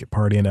Drake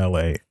Party in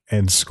LA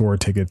and score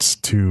tickets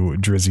to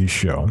Drizzy's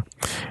show.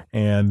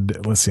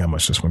 And let's see how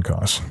much this one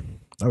costs.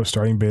 Oh,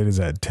 starting bid is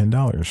at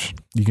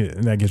 $10.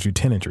 And that gives you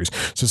 10 entries.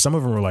 So some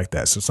of them are like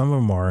that. So some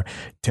of them are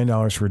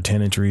 $10 for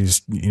 10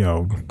 entries,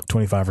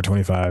 25 for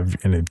 25,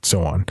 and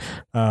so on.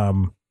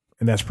 And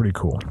that's pretty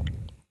cool.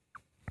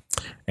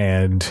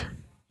 And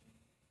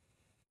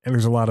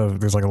there's a lot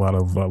of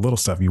little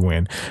stuff you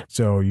win.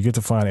 So you get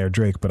to fly on Air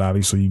Drake, but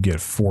obviously you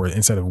get 4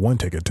 instead of 1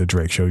 ticket to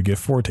Drake's show. You get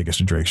 4 tickets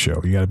to Drake's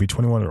show. You got to be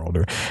 21 or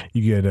older.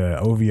 You get a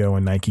OVO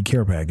and Nike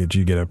care package.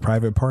 You get a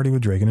private party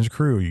with Drake and his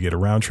crew. You get a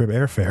round trip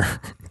airfare,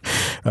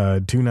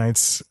 2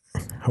 nights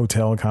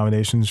hotel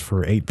accommodations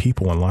for 8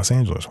 people in Los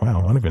Angeles. Wow,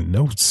 I don't even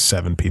know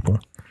 7 people.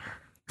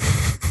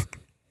 I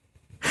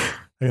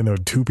know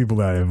 2 people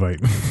that I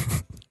invite.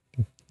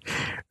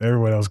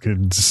 Everyone else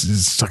could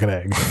suck an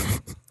egg.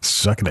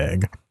 Suck an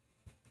egg.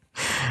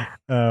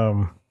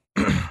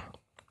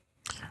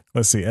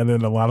 Let's see. And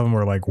then a lot of them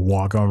are like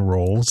walk-on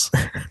roles.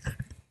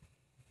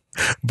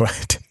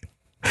 But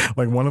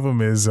Like one of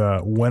them is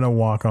When a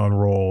Walk on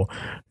Roll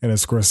in a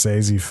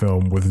Scorsese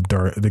film with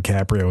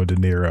DiCaprio and De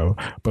Niro.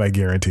 But I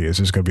guarantee it's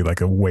just going to be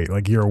like a wait,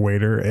 like you're a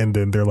waiter. And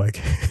then they're like,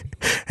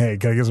 hey,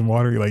 can I get some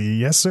water? You're like,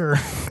 yes, sir.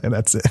 And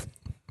that's it.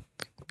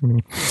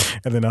 And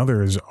then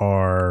others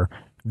are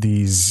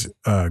these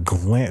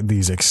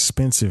these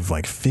expensive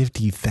like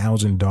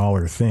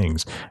 $50,000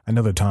 things. I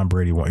know the Tom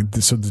Brady one.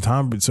 So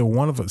some of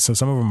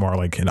them are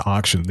like an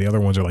auction. The other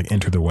ones are like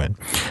enter the win.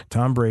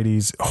 Tom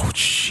Brady's, oh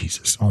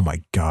Jesus, oh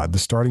my God, the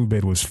starting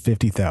bid was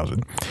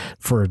 $50,000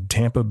 for a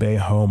Tampa Bay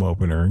home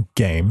opener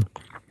game,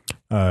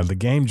 the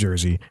game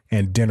jersey,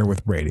 and dinner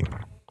with Brady.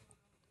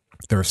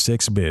 There are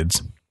 6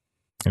 bids,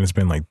 and it's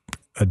been like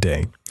a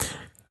day.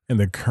 And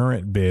the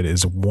current bid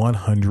is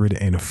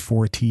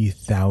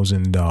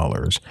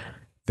 $140,000.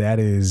 That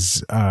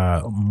is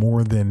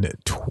more than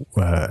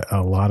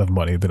a lot of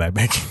money that I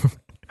make.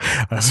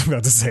 I was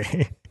about to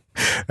say,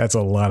 that's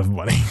a lot of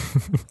money.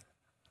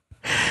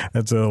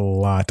 That's a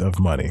lot of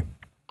money.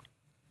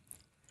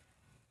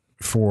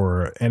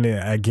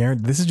 I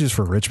guarantee this is just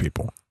for rich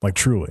people, like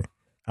truly.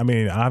 I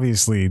mean,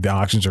 obviously the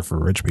auctions are for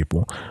rich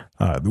people.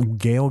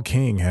 Gayle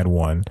King had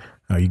one.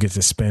 You get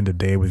to spend a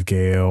day with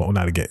Gayle. Well,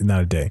 not a day.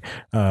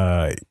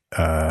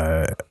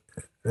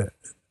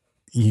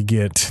 You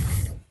get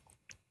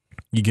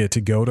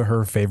to go to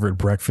her favorite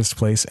breakfast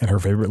place and her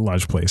favorite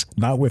lunch place.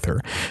 Not with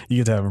her. You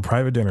get to have a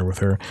private dinner with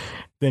her.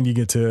 Then you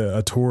get to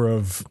a tour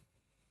of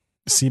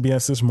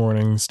CBS This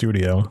Morning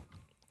studio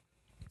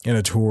and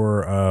a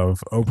tour of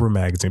Oprah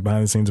Magazine,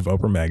 behind the scenes of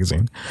Oprah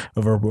Magazine,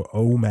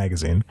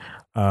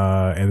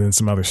 and then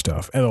some other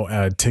stuff.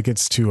 And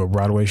tickets to a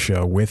Broadway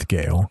show with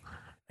Gayle.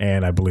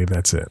 And I believe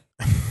that's it.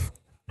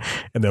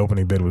 And the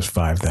opening bid was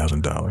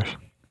 $5,000.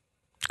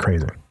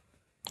 Crazy.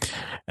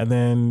 And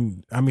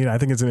then, I mean, I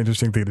think it's an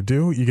interesting thing to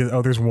do. You get,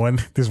 there's one,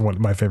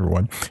 my favorite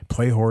one.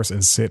 Play horse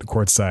and sit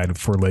courtside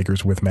for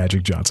Lakers with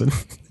Magic Johnson.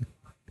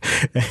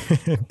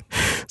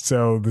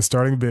 So the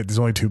starting bid, there's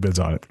only 2 bids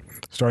on it.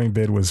 Starting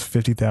bid was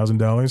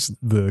 $50,000.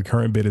 The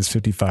current bid is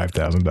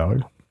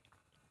 $55,000.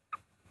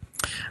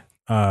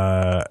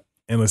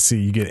 And let's see,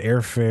 you get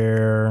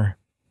airfare,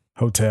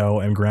 hotel,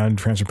 and ground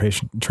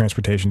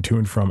transportation to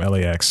and from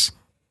LAX.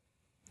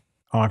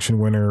 Auction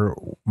winner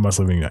must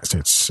live in the United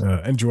States.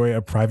 Enjoy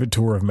a private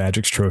tour of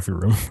Magic's trophy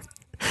room.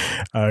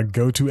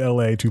 Go to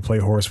LA to play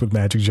horse with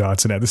Magic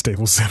Johnson at the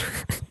Staples Center.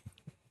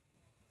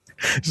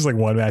 Just like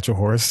one match of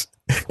horse.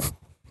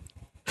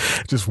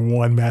 Just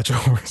one match of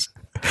horse.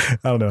 I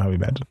don't know how we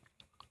imagine.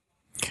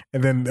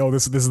 And then,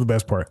 this is the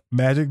best part.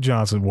 Magic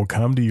Johnson will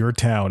come to your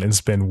town and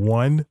spend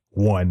one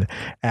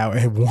hour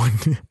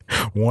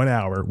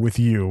with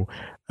you.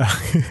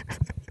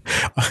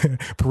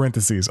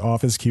 Parentheses,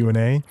 office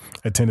Q&A,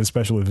 attend a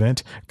special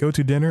event, go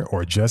to dinner,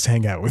 or just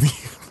hang out with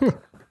you.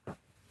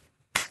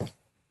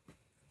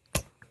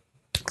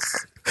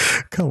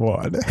 Come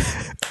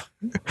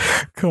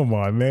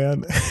on,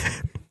 man.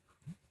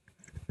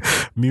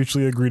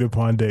 Mutually agreed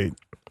upon date.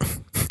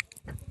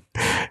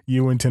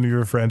 You and 10 of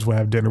your friends will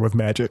have dinner with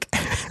Magic.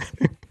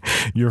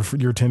 Your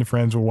 10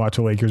 friends will watch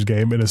a Lakers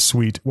game in a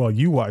suite while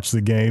you watch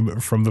the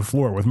game from the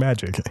floor with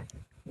Magic.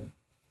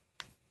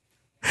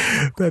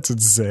 That's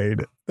insane.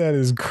 That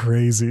is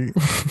crazy.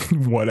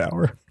 1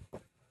 hour.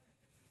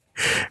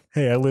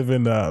 Hey, I live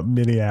in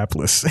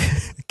Minneapolis.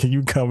 Can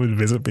you come and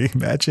visit me,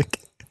 Magic?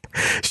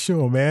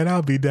 Sure, man.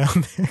 I'll be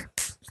down there.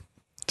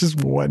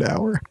 Just 1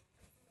 hour.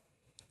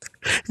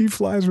 He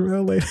flies from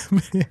LA to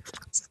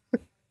Minneapolis.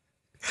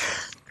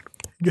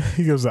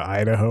 He goes to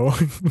Idaho.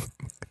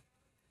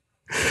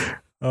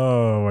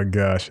 Oh my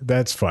gosh,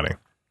 that's funny.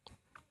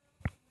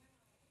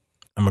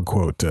 I'm gonna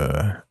quote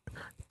the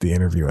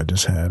interview I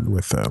just had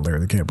with Larry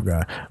the Cable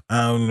Guy.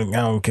 I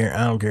don't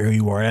care who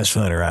you are. That's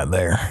funny right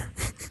there.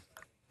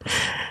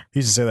 He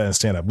used to say that in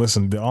stand up.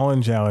 Listen, the All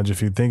In Challenge,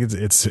 if you think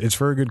it's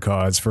for a good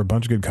cause, for a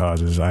bunch of good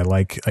causes. I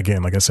like I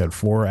said,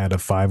 4 out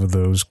of 5 of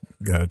those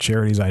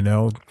charities I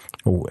know.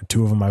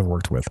 2 of them I've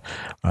worked with.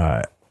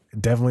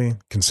 Definitely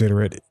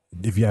consider it.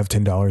 If you have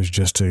 $10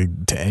 just to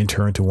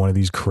enter into one of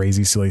these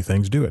crazy, silly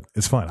things, do it.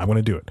 It's fun. I want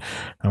to do it.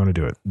 I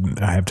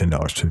have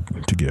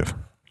 $10 to give.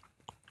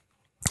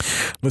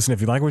 Listen,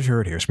 if you like what you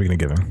heard here, speaking of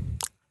giving,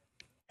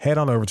 head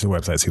on over to the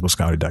website,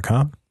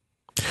 sequelscomedy.com,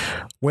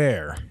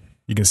 where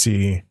you can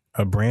see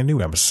a brand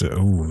new episode.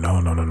 Ooh, no.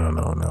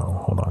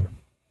 Hold on.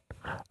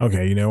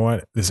 Okay, you know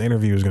what? This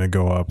interview is going to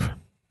go up.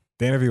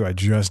 The interview I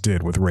just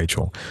did with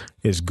Rachel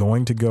is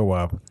going to go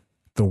up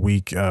the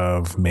week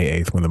of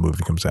May 8th when the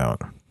movie comes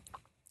out.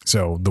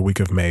 So the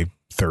week of May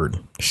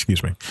 3rd,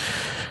 excuse me.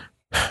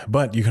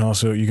 But you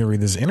can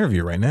read this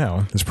interview right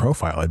now, this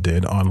profile I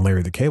did on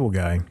Larry the Cable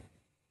Guy.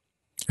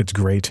 It's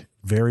great,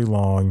 very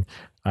long.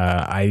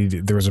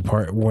 There was a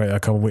part where a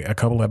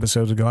couple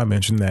episodes ago, I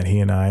mentioned that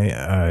he and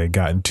I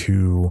got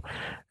into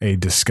a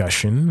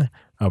discussion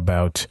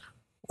about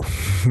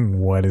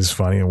what is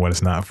funny and what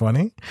is not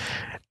funny.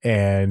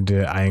 And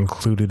I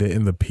included it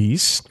in the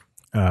piece,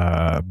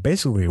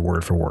 basically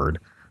word for word.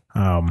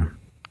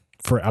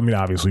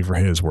 Obviously for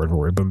his word for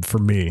word, but for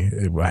me,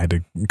 I had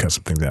to cut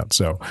some things out.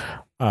 So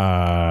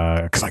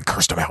because I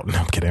cursed him out. No,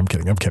 I'm kidding.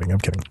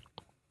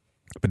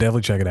 But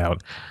definitely check it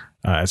out.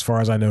 As far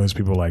as I know, his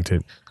people liked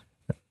it.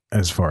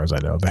 As far as I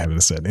know, they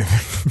haven't said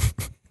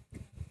anything.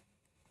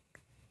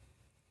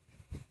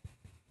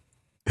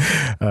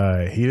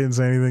 He didn't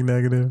say anything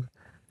negative,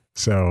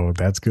 so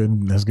that's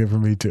good. That's good for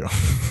me too.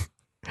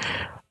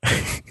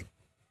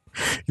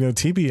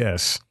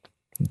 TBS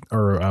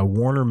or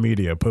Warner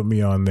Media put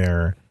me on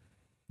their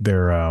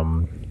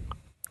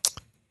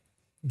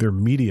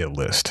media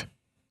list.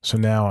 So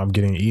now I'm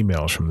getting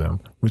emails from them,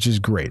 which is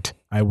great.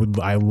 I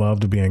love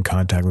to be in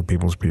contact with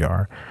people's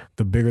PR.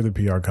 The bigger the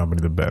PR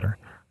company, the better.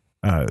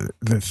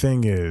 The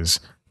thing is,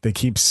 they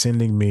keep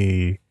sending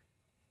me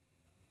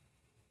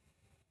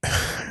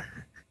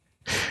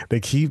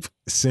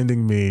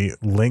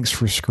links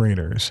for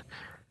screeners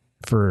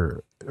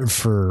for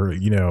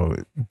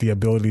the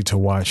ability to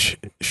watch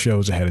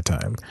shows ahead of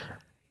time.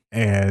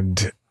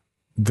 And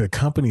the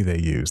company they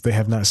use, they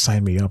have not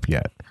signed me up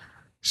yet.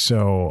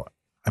 So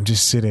I'm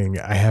just sitting.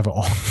 I have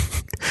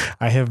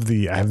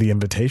the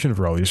invitation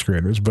for all these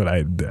screeners, but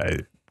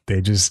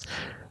they just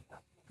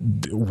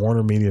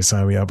Warner Media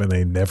signed me up and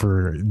they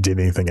never did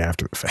anything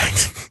after the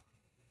fact.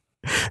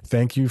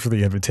 Thank you for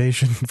the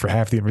invitation, for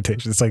half the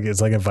invitation. It's like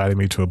inviting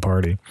me to a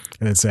party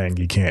and then saying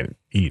you can't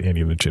eat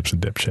any of the chips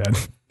and dip, Chad.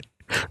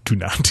 Do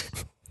not.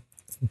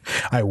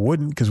 I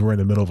wouldn't, because we're in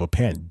the middle of a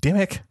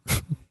pandemic.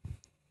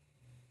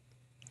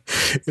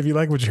 If you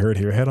like what you heard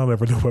here, head on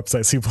over to the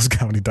website,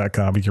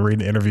 cpluscomedy.com. You can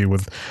read an interview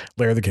with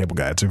Larry the Cable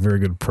Guy. It's a very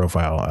good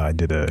profile. I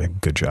did a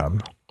good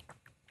job.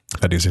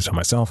 I do say so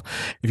myself.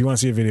 If you want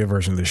to see a video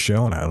version of this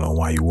show, and I don't know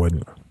why you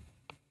wouldn't,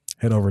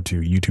 head over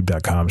to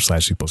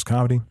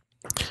youtube.com/cpluscomedy,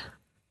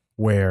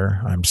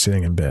 where I'm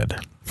sitting in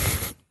bed.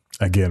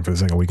 Again, for the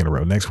second week in a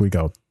row. Next week,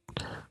 I'll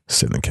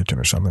sit in the kitchen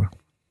or something,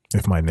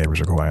 if my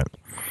neighbors are quiet.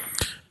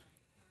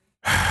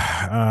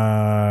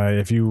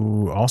 If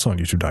you also on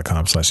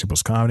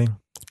youtube.com/cpluscomedy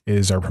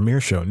is our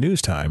premiere show,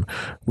 News Time,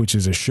 which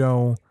is a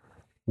show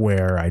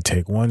where I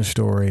take one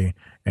story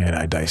and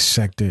I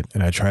dissect it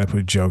and I try to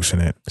put jokes in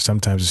it.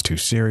 Sometimes it's too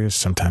serious,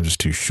 sometimes it's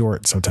too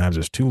short, sometimes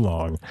it's too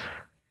long,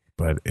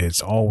 but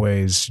it's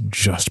always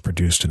just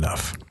produced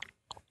enough.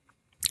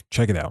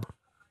 Check it out.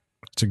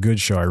 It's a good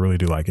show. I really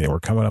do like it.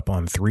 We're coming up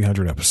on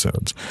 300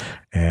 episodes,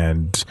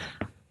 and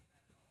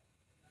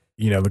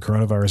the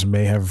coronavirus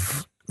may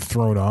have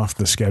thrown off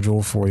the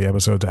schedule for the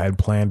episodes I had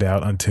planned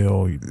out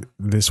until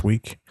this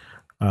week.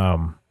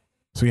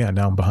 So yeah,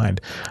 now I'm behind.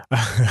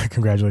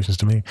 Congratulations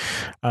to me.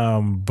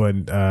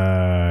 But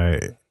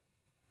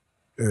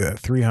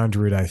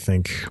 300, I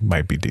think,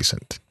 might be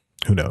decent.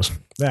 Who knows?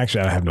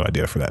 Actually, I have no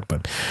idea for that,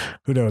 but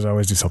who knows? I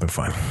always do something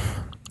fun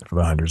for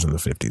the hundreds and the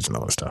 50s and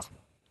all that stuff.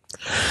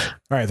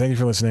 All right. Thank you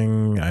for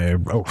listening. I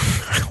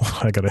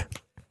gotta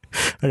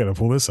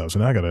pull this up. So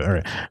now all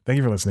right. Thank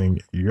you for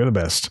listening. You're the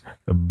best.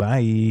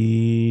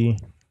 Bye.